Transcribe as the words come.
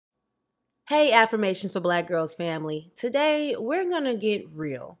Hey, Affirmations for Black Girls family. Today, we're going to get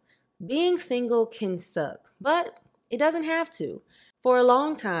real. Being single can suck, but it doesn't have to. For a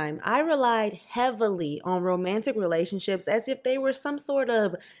long time, I relied heavily on romantic relationships as if they were some sort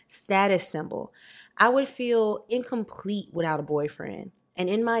of status symbol. I would feel incomplete without a boyfriend. And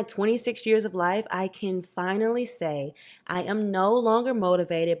in my 26 years of life, I can finally say I am no longer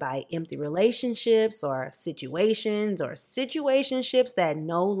motivated by empty relationships or situationships that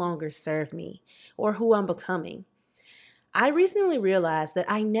no longer serve me or who I'm becoming. I recently realized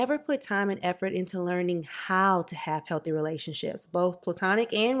that I never put time and effort into learning how to have healthy relationships, both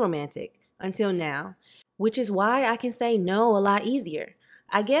platonic and romantic, until now, which is why I can say no a lot easier.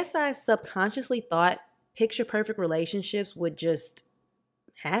 I guess I subconsciously thought picture perfect relationships would just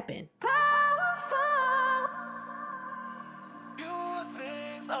happen.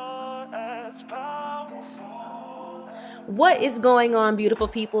 What is going on, beautiful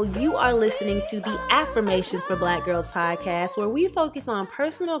people? You are listening to the Affirmations for Black Girls podcast, where we focus on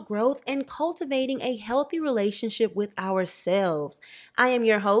personal growth and cultivating a healthy relationship with ourselves. I am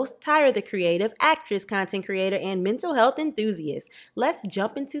your host, Tyra the Creative, actress, content creator, and mental health enthusiast. Let's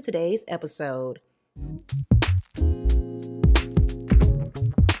jump into today's episode.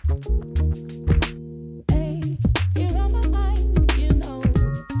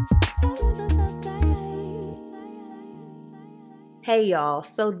 Hey y'all,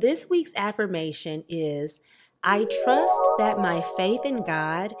 so this week's affirmation is, I trust that my faith in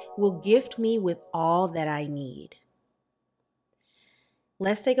God will gift me with all that I need.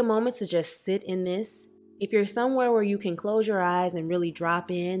 Let's take a moment to just sit in this. If you're somewhere where you can close your eyes and really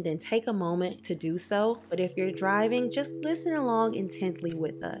drop in, then take a moment to do so. But if you're driving, just listen along intently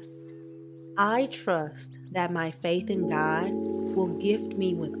with us. I trust that my faith in God will gift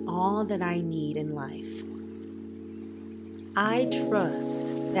me with all that I need in life. I trust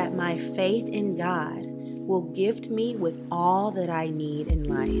that my faith in God will gift me with all that I need in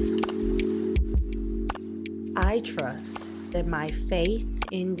life. I trust that my faith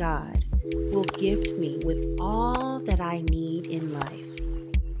in God will gift me with all that I need in life.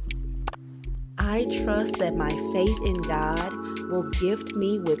 I trust that my faith in God will gift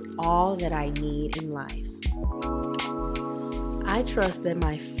me with all that I need in life. I trust that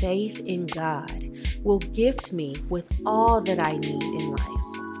my faith in God will gift me with all that I need in life.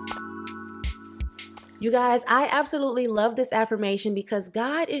 You guys, I absolutely love this affirmation because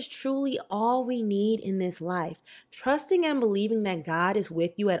God is truly all we need in this life. Trusting and believing that God is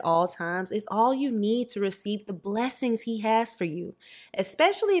with you at all times is all you need to receive the blessings He has for you,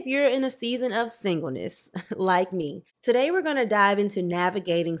 especially if you're in a season of singleness like me. Today, we're going to dive into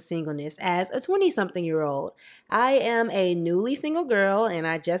navigating singleness as a 20-something-year-old. I am a newly single girl and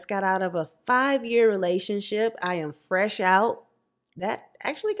I just got out of a 5-year relationship. I am fresh out. That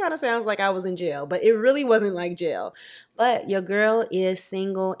actually kind of sounds like I was in jail, but it really wasn't like jail. But your girl is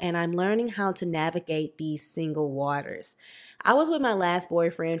single and I'm learning how to navigate these single waters. I was with my last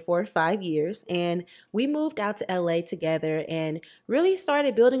boyfriend for 5 years and we moved out to LA together and really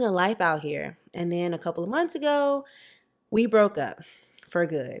started building a life out here. And then a couple of months ago, we broke up for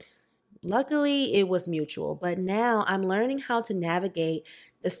good. Luckily, it was mutual, but now I'm learning how to navigate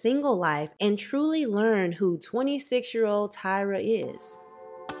the single life and truly learn who 26-year-old Tyra is.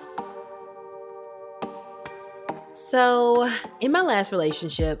 So, in my last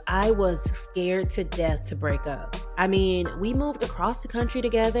relationship, I was scared to death to break up. I mean, we moved across the country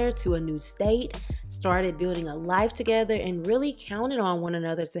together to a new state, started building a life together, and really counted on one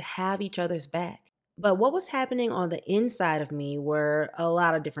another to have each other's back. But what was happening on the inside of me were a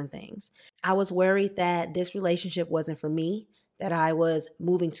lot of different things. I was worried that this relationship wasn't for me, that I was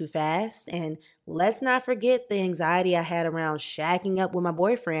moving too fast, and let's not forget the anxiety I had around shacking up with my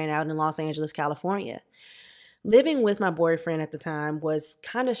boyfriend out in Los Angeles, California. Living with my boyfriend at the time was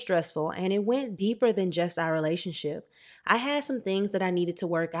kind of stressful, and it went deeper than just our relationship. I had some things that I needed to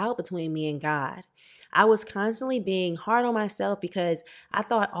work out between me and God. I was constantly being hard on myself because I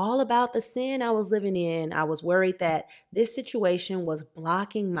thought all about the sin I was living in. I was worried that this situation was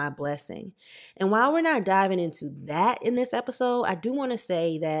blocking my blessing. And while we're not diving into that in this episode, I do want to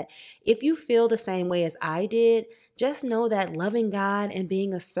say that if you feel the same way as I did, just know that loving God and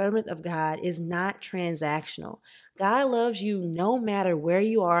being a servant of God is not transactional. God loves you no matter where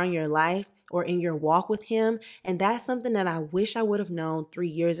you are in your life or in your walk with Him. And that's something that I wish I would have known 3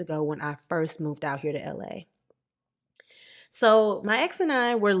 years ago when I first moved out here to LA. So my ex and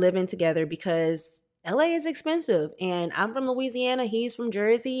I were living together because LA is expensive and I'm from Louisiana, he's from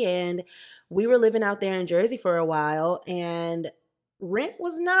Jersey, and we were living out there in Jersey for a while. And rent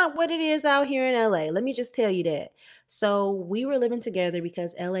was not what it is out here in LA. Let me just tell you that. So we were living together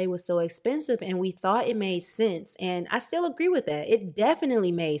because LA was so expensive and we thought it made sense. And I still agree with that. It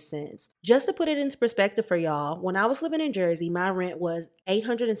definitely made sense. Just to put it into perspective for y'all, when I was living in Jersey, my rent was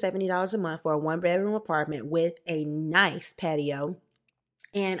 $870 a month for a 1-bedroom apartment with a nice patio.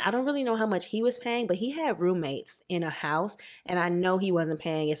 And I don't really know how much he was paying, but he had roommates in a house, and I know he wasn't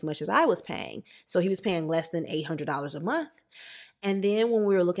paying as much as I was paying. So he was paying less than $800 a month. And then when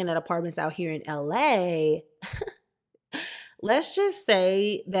we were looking at apartments out here in LA, let's just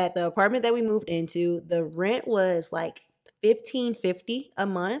say that the apartment that we moved into, the rent was like $1,550 a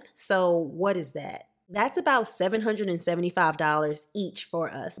month. So what is that? That's about $775 each for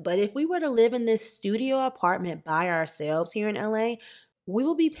us. But if we were to live in this studio apartment by ourselves here in LA, we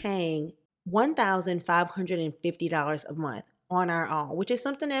will be paying $1,550 a month on our own, which is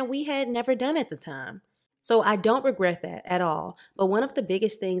something that we had never done at the time. So I don't regret that at all. But one of the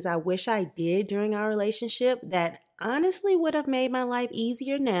biggest things I wish I did during our relationship that honestly would have made my life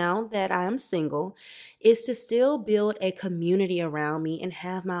easier now that I'm single is to still build a community around me and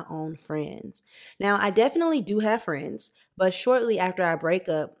have my own friends. Now, I definitely do have friends, but shortly after our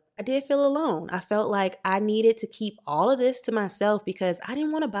breakup, I did feel alone. I felt like I needed to keep all of this to myself because I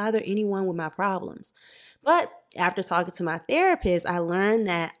didn't want to bother anyone with my problems. But after talking to my therapist, I learned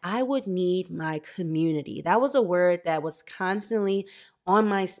that I would need my community. That was a word that was constantly on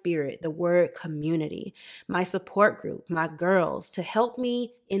my spirit, the word community, my support group, my girls, to help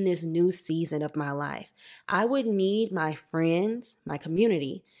me in this new season of my life. I would need my friends, my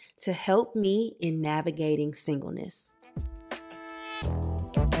community, to help me in navigating singleness.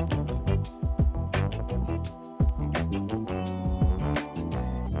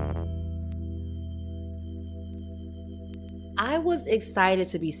 I was excited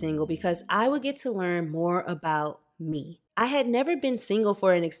to be single because I would get to learn more about me. I had never been single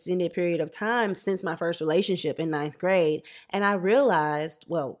for an extended period of time since my first relationship in ninth grade, and I realized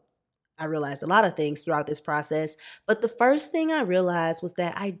a lot of things throughout this process, but the first thing I realized was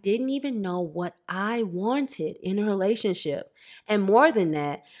that I didn't even know what I wanted in a relationship. And more than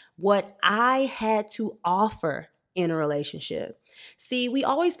that, what I had to offer in a relationship. See, we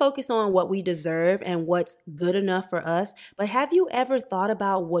always focus on what we deserve and what's good enough for us, but have you ever thought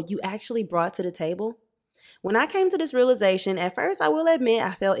about what you actually brought to the table? When I came to this realization, at first, I will admit,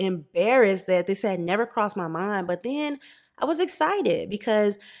 I felt embarrassed that this had never crossed my mind, but then I was excited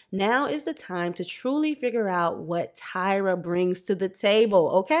because now is the time to truly figure out what Tyra brings to the table,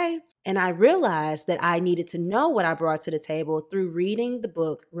 okay? And I realized that I needed to know what I brought to the table through reading the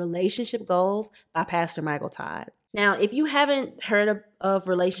book Relationship Goals by Pastor Michael Todd. Now, if you haven't heard of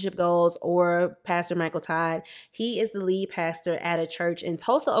Relationship Goals or Pastor Michael Todd, he is the lead pastor at a church in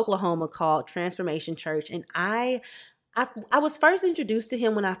Tulsa, Oklahoma called Transformation Church. And I was first introduced to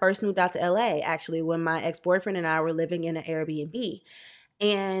him when I first moved out to LA, actually, when my ex-boyfriend and I were living in an Airbnb.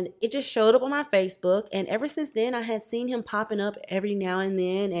 And it just showed up on my Facebook. And ever since then, I had seen him popping up every now and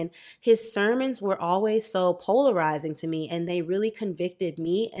then. And his sermons were always so polarizing to me. And they really convicted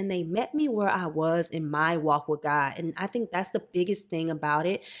me. And they met me where I was in my walk with God. And I think that's the biggest thing about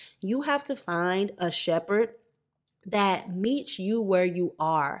it. You have to find a shepherd that meets you where you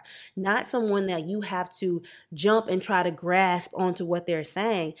are, not someone that you have to jump and try to grasp onto what they're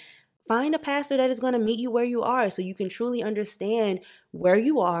saying. Find a pastor that is going to meet you where you are so you can truly understand where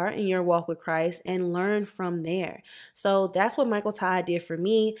you are in your walk with Christ and learn from there. So that's what Michael Todd did for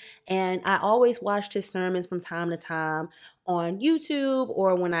me. And I always watched his sermons from time to time on YouTube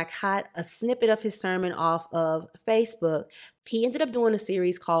or when I caught a snippet of his sermon off of Facebook. He ended up doing a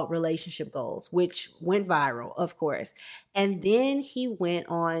series called Relationship Goals, which went viral, of course. And then he went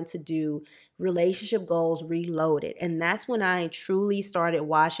on to do Relationship Goals Reloaded. And that's when I truly started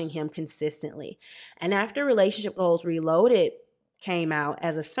watching him consistently. And after Relationship Goals Reloaded came out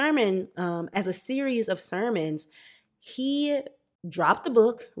as a sermon, as a series of sermons, he dropped the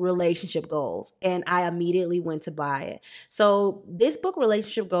book Relationship Goals, and I immediately went to buy it. So this book,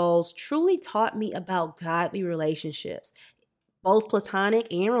 Relationship Goals, truly taught me about godly relationships, both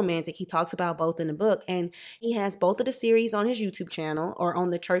platonic and romantic. He talks about both in the book, and he has both of the series on his YouTube channel or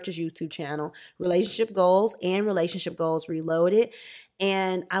on the church's YouTube channel, Relationship Goals and Relationship Goals Reloaded.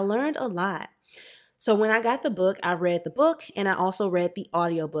 And I learned a lot. So when I got the book, I read the book and I also read the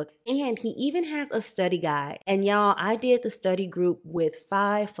audiobook. And he even has a study guide. And y'all, I did the study group with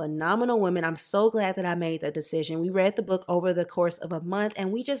 5 phenomenal women. I'm so glad that I made that decision. We read the book over the course of a month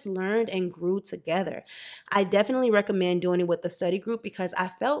and we just learned and grew together. I definitely recommend doing it with the study group because I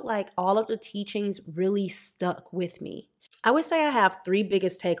felt like all of the teachings really stuck with me. I would say I have 3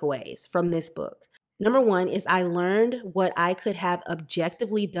 biggest takeaways from this book. Number one is I learned what I could have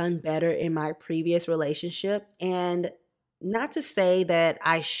objectively done better in my previous relationship. And not to say that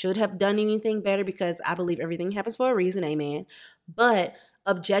I should have done anything better, because I believe everything happens for a reason, amen. But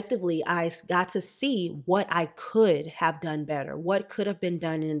objectively, I got to see what I could have done better, what could have been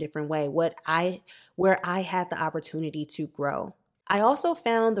done in a different way, where I had the opportunity to grow. I also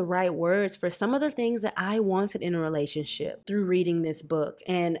found the right words for some of the things that I wanted in a relationship through reading this book.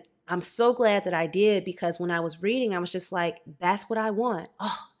 And I'm so glad that I did, because when I was reading, I was just like, that's what I want.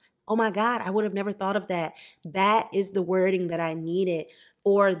 Oh my God, I would have never thought of that. That is the wording that I needed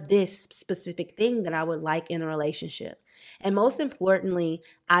for this specific thing that I would like in a relationship. And most importantly,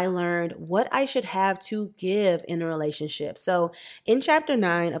 I learned what I should have to give in a relationship. So in chapter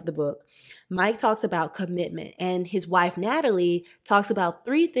 9 of the book, Mike talks about commitment, and his wife, Natalie, talks about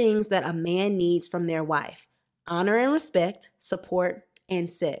 3 things that a man needs from their wife: honor and respect, support,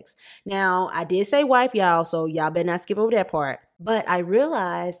 and sex. Now, I did say wife, y'all, so y'all better not skip over that part. But I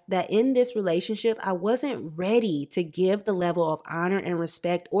realized that in this relationship, I wasn't ready to give the level of honor and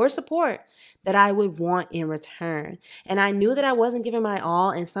respect or support that I would want in return. And I knew that I wasn't giving my all,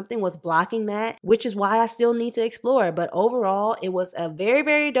 and something was blocking that, which is why I still need to explore. But overall, it was a very,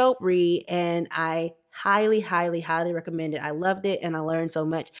 very dope read, and I highly, highly, highly recommend it. I loved it, and I learned so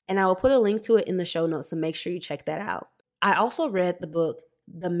much. And I will put a link to it in the show notes, so make sure you check that out. I also read the book,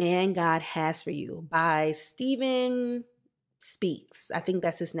 The Man God Has for You by Stephen Speaks. I think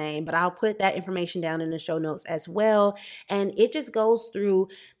that's his name, but I'll put that information down in the show notes as well. And it just goes through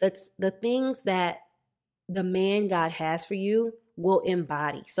the things that the man God has for you will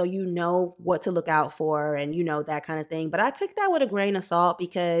embody. So you know what to look out for, and you know, that kind of thing. But I took that with a grain of salt,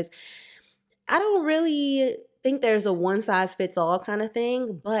 because I don't really think there's a one size fits all kind of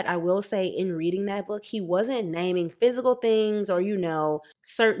thing. But I will say, in reading that book, he wasn't naming physical things or,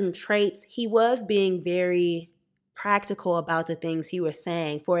 certain traits. He was being very practical about the things he was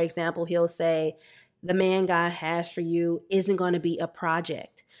saying. For example, he'll say, the man God has for you isn't going to be a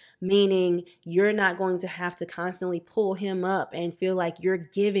project, meaning you're not going to have to constantly pull him up and feel like you're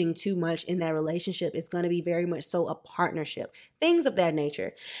giving too much in that relationship. It's going to be very much so a partnership, things of that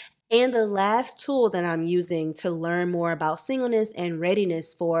nature. And the last tool that I'm using to learn more about singleness and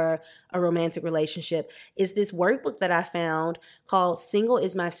readiness for a romantic relationship is this workbook that I found called Single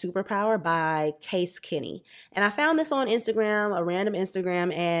is My Superpower by Case Kenny. And I found this on Instagram, a random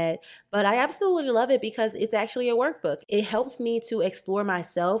Instagram ad, but I absolutely love it because it's actually a workbook. It helps me to explore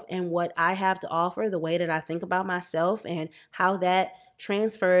myself and what I have to offer, the way that I think about myself, and how that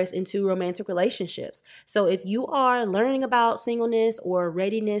transfers into romantic relationships. So if you are learning about singleness or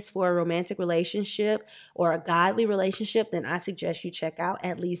readiness for a romantic relationship or a godly relationship, then I suggest you check out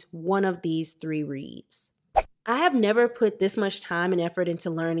at least one of these 3 reads. I have never put this much time and effort into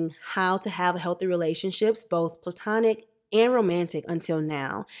learning how to have healthy relationships, both platonic and romantic, until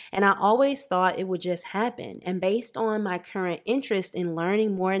now. And I always thought it would just happen. And based on my current interest in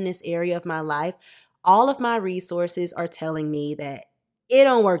learning more in this area of my life, all of my resources are telling me that it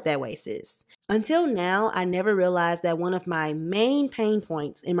don't work that way, sis. Until now, I never realized that one of my main pain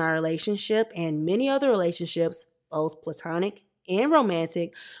points in my relationship and many other relationships, both platonic and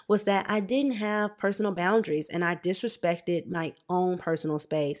romantic, was that I didn't have personal boundaries and I disrespected my own personal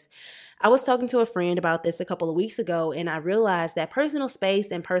space. I was talking to a friend about this a couple of weeks ago, and I realized that personal space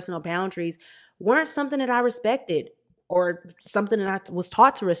and personal boundaries weren't something that I respected, or something that I was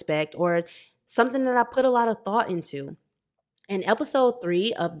taught to respect, or something that I put a lot of thought into. And episode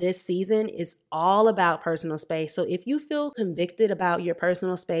 3 of this season is all about personal space. So if you feel convicted about your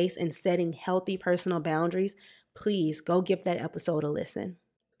personal space and setting healthy personal boundaries, please go give that episode a listen.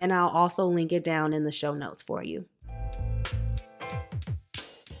 And I'll also link it down in the show notes for you.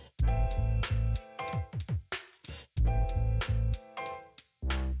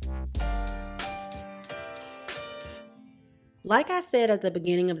 Like I said at the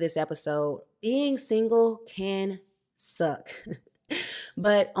beginning of this episode, being single can suck,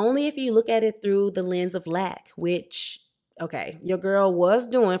 but only if you look at it through the lens of lack, which, okay, your girl was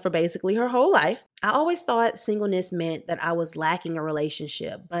doing for basically her whole life. I always thought singleness meant that I was lacking a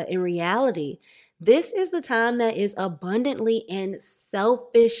relationship, but in reality, this is the time that is abundantly and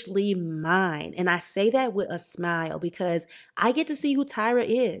selfishly mine. And I say that with a smile because I get to see who Tyra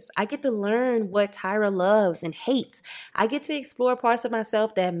is. I get to learn what Tyra loves and hates. I get to explore parts of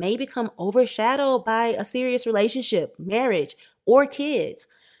myself that may become overshadowed by a serious relationship, marriage, or kids.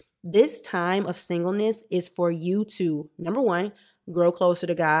 This time of singleness is for you to, number one, grow closer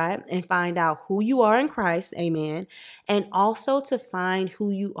to God and find out who you are in Christ, amen, and also to find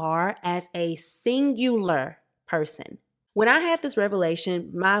who you are as a singular person. When I had this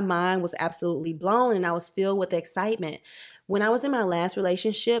revelation, my mind was absolutely blown and I was filled with excitement. When I was in my last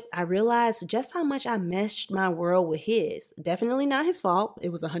relationship, I realized just how much I meshed my world with his. Definitely not his fault.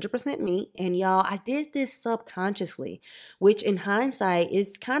 It was 100% me. And y'all, I did this subconsciously, which in hindsight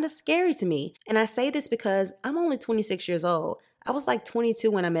is kind of scary to me. And I say this because I'm only 26 years old. I was like 22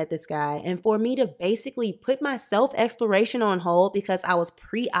 when I met this guy. And for me to basically put my self exploration on hold because I was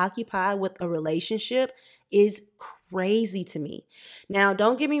preoccupied with a relationship is crazy to me. Now,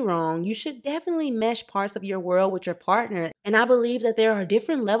 don't get me wrong, you should definitely mesh parts of your world with your partner. And I believe that there are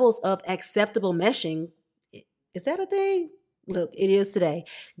different levels of acceptable meshing. Is that a thing? Look, it is today.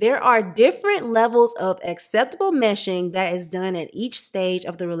 There are different levels of acceptable meshing that is done at each stage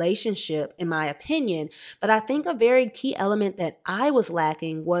of the relationship, in my opinion. But I think a very key element that I was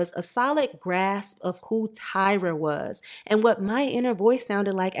lacking was a solid grasp of who Tyra was and what my inner voice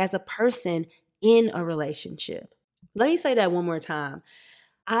sounded like as a person in a relationship. Let me say that one more time.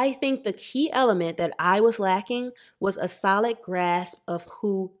 I think the key element that I was lacking was a solid grasp of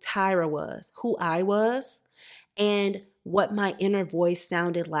who Tyra was, who I was, and what my inner voice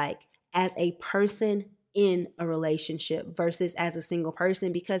sounded like as a person in a relationship versus as a single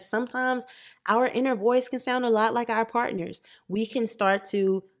person, because sometimes our inner voice can sound a lot like our partners. We can start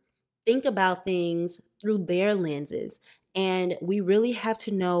to think about things through their lenses. And we really have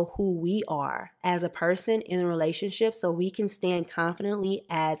to know who we are as a person in a relationship so we can stand confidently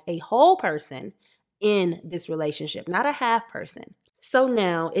as a whole person in this relationship, not a half person. So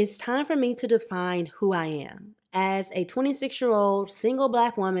now it's time for me to define who I am. As a 26-year-old single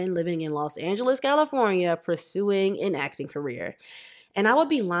Black woman living in Los Angeles, California, pursuing an acting career. And I would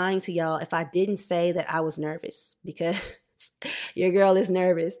be lying to y'all if I didn't say that I was nervous, because your girl is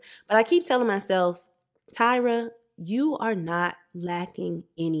nervous. But I keep telling myself, Tyra, you are not lacking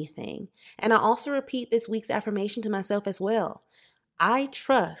anything. And I also repeat this week's affirmation to myself as well. I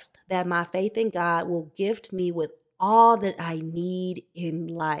trust that my faith in God will gift me with all that I need in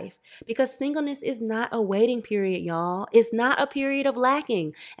life. Because singleness is not a waiting period, y'all. It's not a period of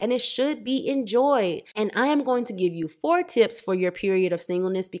lacking, and it should be enjoyed. And I am going to give you 4 tips for your period of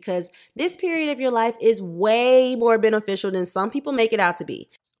singleness, because this period of your life is way more beneficial than some people make it out to be.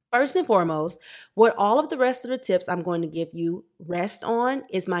 First and foremost, what all of the rest of the tips I'm going to give you rest on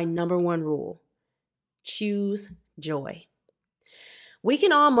is my number 1 rule. Choose joy. We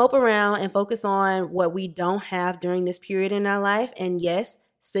can all mope around and focus on what we don't have during this period in our life. And yes,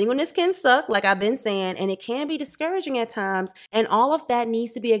 singleness can suck, like I've been saying, and it can be discouraging at times. And all of that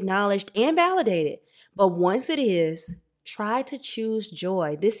needs to be acknowledged and validated. But once it is, try to choose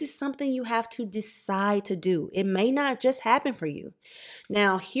joy. This is something you have to decide to do. It may not just happen for you.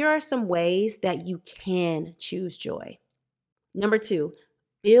 Now, here are some ways that you can choose joy. Number 2,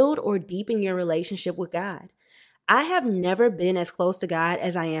 build or deepen your relationship with God. I have never been as close to God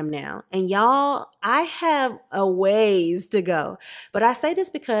as I am now. And y'all, I have a ways to go. But I say this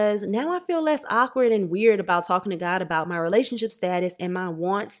because now I feel less awkward and weird about talking to God about my relationship status and my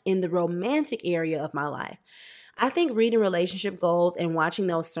wants in the romantic area of my life. I think reading relationship goals and watching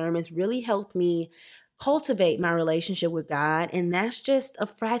those sermons really helped me cultivate my relationship with God, and that's just a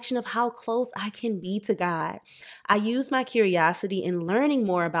fraction of how close I can be to God. I use my curiosity in learning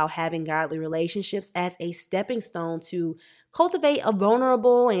more about having godly relationships as a stepping stone to cultivate a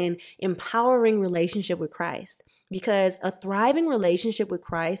vulnerable and empowering relationship with Christ, because a thriving relationship with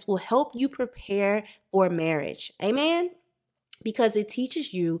Christ will help you prepare for marriage. Amen? Because it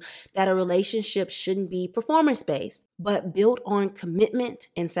teaches you that a relationship shouldn't be performance-based, but built on commitment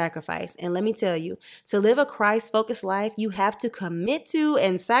and sacrifice. And let me tell you, to live a Christ-focused life, you have to commit to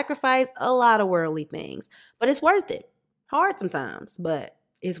and sacrifice a lot of worldly things. But it's worth it. Hard sometimes, but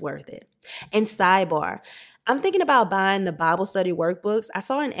it's worth it. And sidebar, I'm thinking about buying the Bible study workbooks. I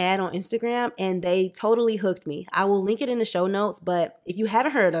saw an ad on Instagram and they totally hooked me. I will link it in the show notes, but if you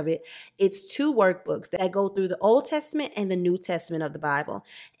haven't heard of it, it's 2 workbooks that go through the Old Testament and the New Testament of the Bible.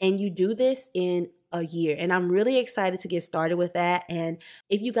 And you do this in a year. And I'm really excited to get started with that. And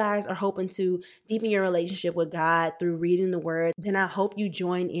if you guys are hoping to deepen your relationship with God through reading the Word, then I hope you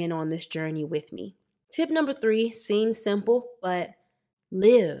join in on this journey with me. Tip number 3 seems simple, but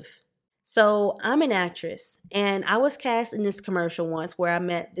live. So I'm an actress, and I was cast in this commercial once where I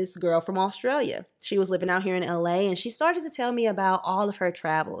met this girl from Australia. She was living out here in LA, and she started to tell me about all of her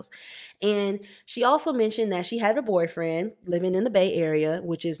travels. And she also mentioned that she had a boyfriend living in the Bay Area,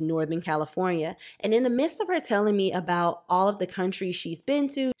 which is Northern California. And in the midst of her telling me about all of the countries she's been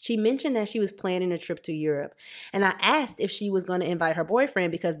to, she mentioned that she was planning a trip to Europe. And I asked if she was going to invite her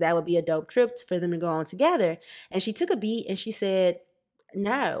boyfriend because that would be a dope trip for them to go on together. And she took a beat and she said,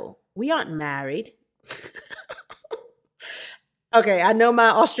 "No, we aren't married." Okay, I know my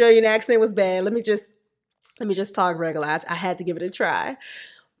Australian accent was bad. Let me just talk regular. I had to give it a try.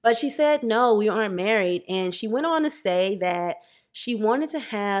 But she said, no, we aren't married. And she went on to say that she wanted to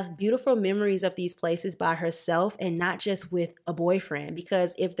have beautiful memories of these places by herself and not just with a boyfriend.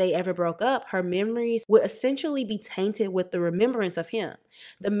 Because if they ever broke up, her memories would essentially be tainted with the remembrance of him.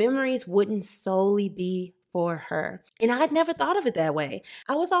 The memories wouldn't solely be for her. And I had never thought of it that way.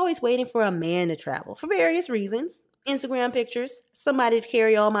 I was always waiting for a man to travel for various reasons. Instagram pictures, somebody to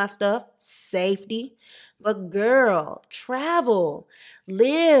carry all my stuff, safety. But girl, travel,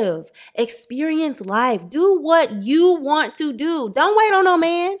 live, experience life, do what you want to do. Don't wait on no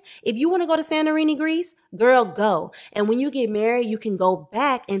man. If you want to go to Santorini, Greece, girl, go. And when you get married, you can go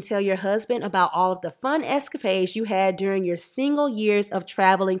back and tell your husband about all of the fun escapades you had during your single years of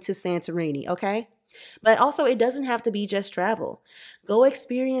traveling to Santorini, okay? But also, it doesn't have to be just travel. Go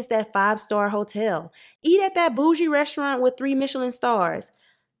experience that 5-star hotel. Eat at that bougie restaurant with 3 Michelin stars.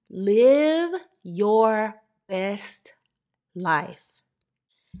 Live your best life.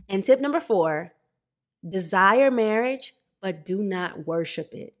 And tip number 4, desire marriage, but do not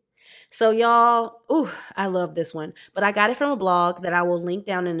worship it. So y'all, I love this one, but I got it from a blog that I will link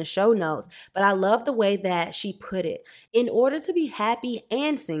down in the show notes. But I love the way that she put it. In order to be happy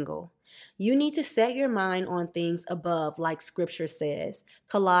and single, you need to set your mind on things above, like scripture says,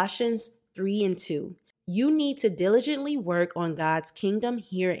 Colossians 3:2. You need to diligently work on God's kingdom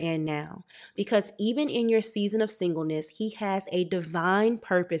here and now, because even in your season of singleness, He has a divine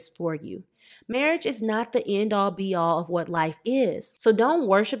purpose for you. Marriage is not the end-all be-all of what life is. So don't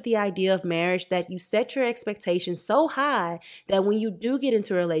worship the idea of marriage that you set your expectations so high that when you do get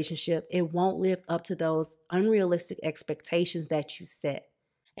into a relationship, it won't live up to those unrealistic expectations that you set.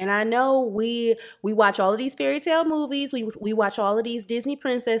 And I know we watch all of these fairy tale movies. We watch all of these Disney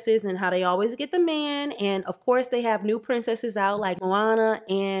princesses and how they always get the man. And of course, they have new princesses out like Moana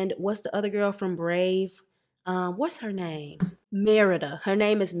and what's the other girl from Brave? What's her name? Merida. Her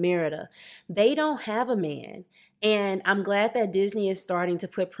name is Merida. They don't have a man. And I'm glad that Disney is starting to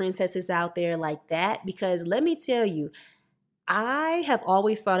put princesses out there like that, because let me tell you, I have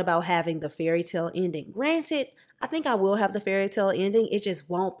always thought about having the fairy tale ending. Granted, I think I will have the fairy tale ending. It just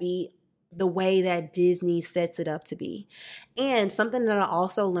won't be the way that Disney sets it up to be. And something that I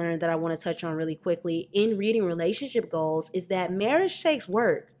also learned that I want to touch on really quickly in reading relationship goals is that marriage takes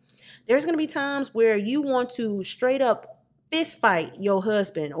work. There's going to be times where you want to straight up fist fight your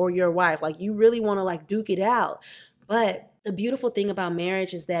husband or your wife. Like you really want to like duke it out. But the beautiful thing about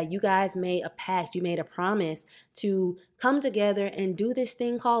marriage is that you guys made a pact, you made a promise to come together and do this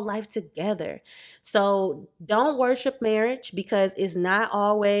thing called life together. So don't worship marriage, because it's not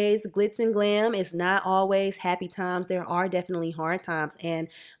always glitz and glam. It's not always happy times. There are definitely hard times. And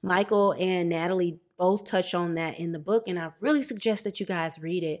Michael and Natalie both touch on that in the book. And I really suggest that you guys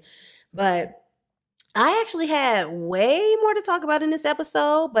read it. But I actually had way more to talk about in this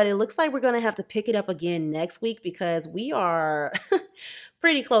episode, but it looks like we're going to have to pick it up again next week because we are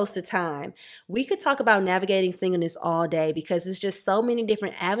pretty close to time. We could talk about navigating singleness all day because it's just so many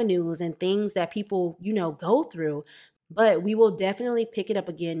different avenues and things that people, go through. But we will definitely pick it up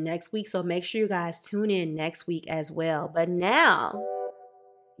again next week. So make sure you guys tune in next week as well. But now,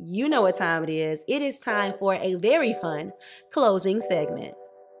 you know what time it is. It is time for a very fun closing segment.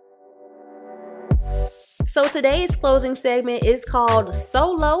 So today's closing segment is called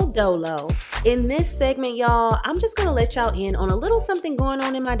Solo Dolo. In this segment, y'all, I'm just going to let y'all in on a little something going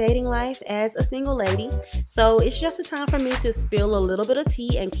on in my dating life as a single lady. So it's just a time for me to spill a little bit of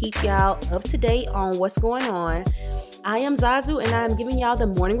tea and keep y'all up to date on what's going on. I am Zazu and I'm giving y'all the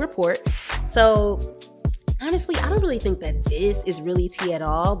morning report. So honestly, I don't really think that this is really tea at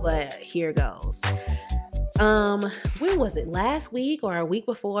all, but here goes. When was it? Last week or a week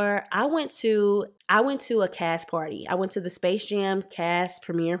before? I went to a cast party. I went to the Space Jam cast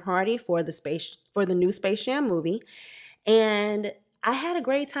premiere party for the new Space Jam movie, and I had a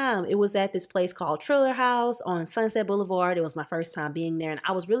great time. It was at this place called Triller House on Sunset Boulevard. It was my first time being there, and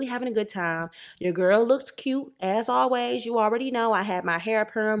I was really having a good time. Your girl looked cute, as always. You already know I had my hair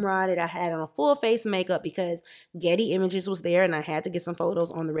perm rotted. I had on a full face of makeup because Getty Images was there, and I had to get some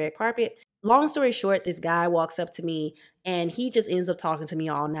photos on the red carpet. Long story short, this guy walks up to me, and he just ends up talking to me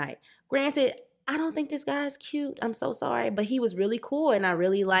all night. Granted, I don't think this guy is cute. I'm so sorry, but he was really cool, and I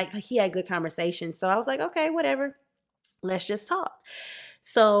really he had good conversation. So I was like, okay, whatever. Let's just talk.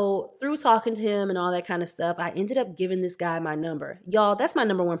 So through talking to him and all that kind of stuff, I ended up giving this guy my number. Y'all, that's my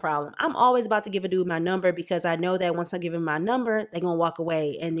number one problem. I'm always about to give a dude my number because I know that once I give him my number, they're going to walk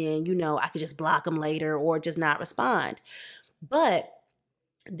away. And then, I could just block them later or just not respond. But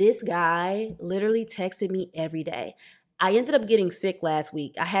this guy literally texted me every day. I ended up getting sick last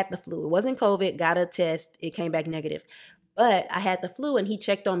week. I had the flu. It wasn't COVID, got a test, it came back negative. But I had the flu and he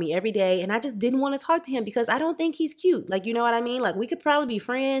checked on me every day and I just didn't want to talk to him because I don't think he's cute. Like, you know what I mean? Like, we could probably be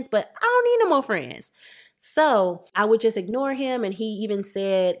friends, but I don't need no more friends. So I would just ignore him. And he even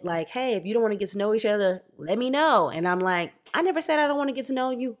said, like, hey, if you don't want to get to know each other, let me know. And I'm like, I never said I don't want to get to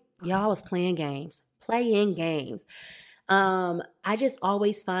know you. Y'all was playing games. I just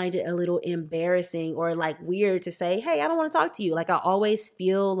always find it a little embarrassing or like weird to say, hey, I don't want to talk to you. Like, I always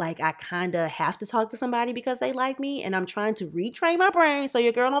feel like I kind of have to talk to somebody because they like me, and I'm trying to retrain my brain so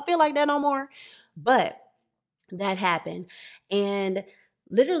your girl don't feel like that no more. But that happened. And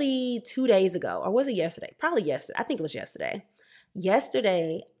literally 2 days ago, or was it yesterday? Probably yesterday. I think it was yesterday.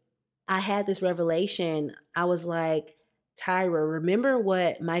 Yesterday, I had this revelation. I was like, Tyra, remember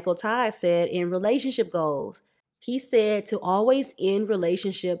what Michael Todd said in relationship goals? He said to always end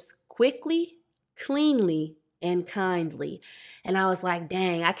relationships quickly, cleanly, and kindly. And I was like,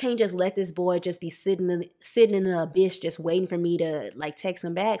 dang, I can't just let this boy just be sitting in the abyss just waiting for me to like text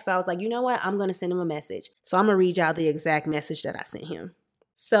him back. So I was like, you know what? I'm going to send him a message. So I'm going to read y'all the exact message that I sent him.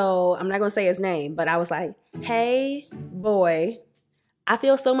 So I'm not going to say his name, but I was like, hey, boy, I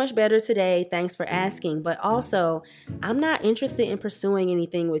feel so much better today. Thanks for asking. But also, I'm not interested in pursuing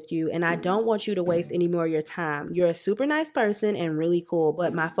anything with you, and I don't want you to waste any more of your time. You're a super nice person and really cool,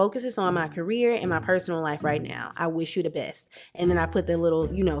 but my focus is on my career and my personal life right now. I wish you the best. And then I put the little,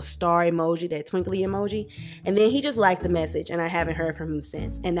 star emoji, that twinkly emoji. And then he just liked the message, and I haven't heard from him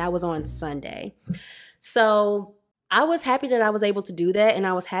since. And that was on Sunday. So I was happy that I was able to do that, and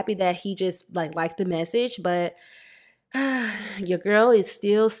I was happy that he just liked the message, but your girl is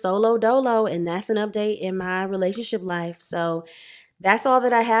still solo dolo, and that's an update in my relationship life. So that's all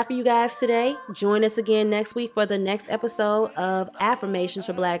that I have for you guys today. Join us again next week for the next episode of Affirmations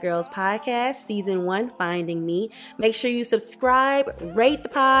for Black Girls podcast, season 1, Finding Me. Make sure you subscribe, rate the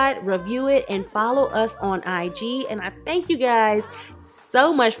pod, review it, and follow us on IG. And I thank you guys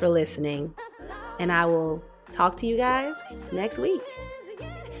so much for listening. And I will talk to you guys next week.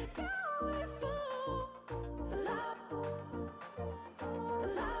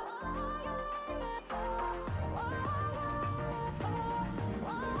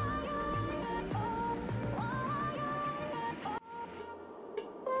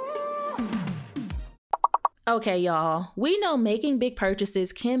 Okay, y'all, we know making big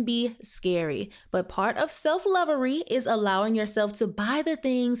purchases can be scary, but part of self-lovery is allowing yourself to buy the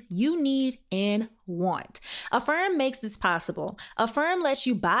things you need and want. Affirm makes this possible. Affirm lets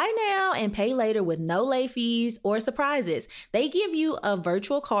you buy now and pay later with no late fees or surprises. They give you a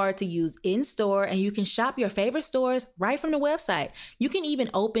virtual card to use in-store, and you can shop your favorite stores right from the website. You can even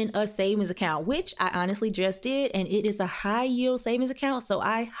open a savings account, which I honestly just did, and it is a high-yield savings account, so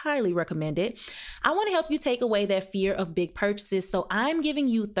I highly recommend it. I want to help you take away that fear of big purchases, so I'm giving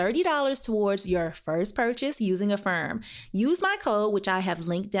you $30 towards your first purchase using Affirm. Use my code, which I have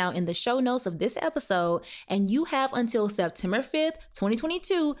linked down in the show notes of this episode, and you have until September 5th,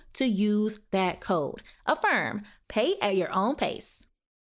 2022 to use that code. Affirm, pay at your own pace.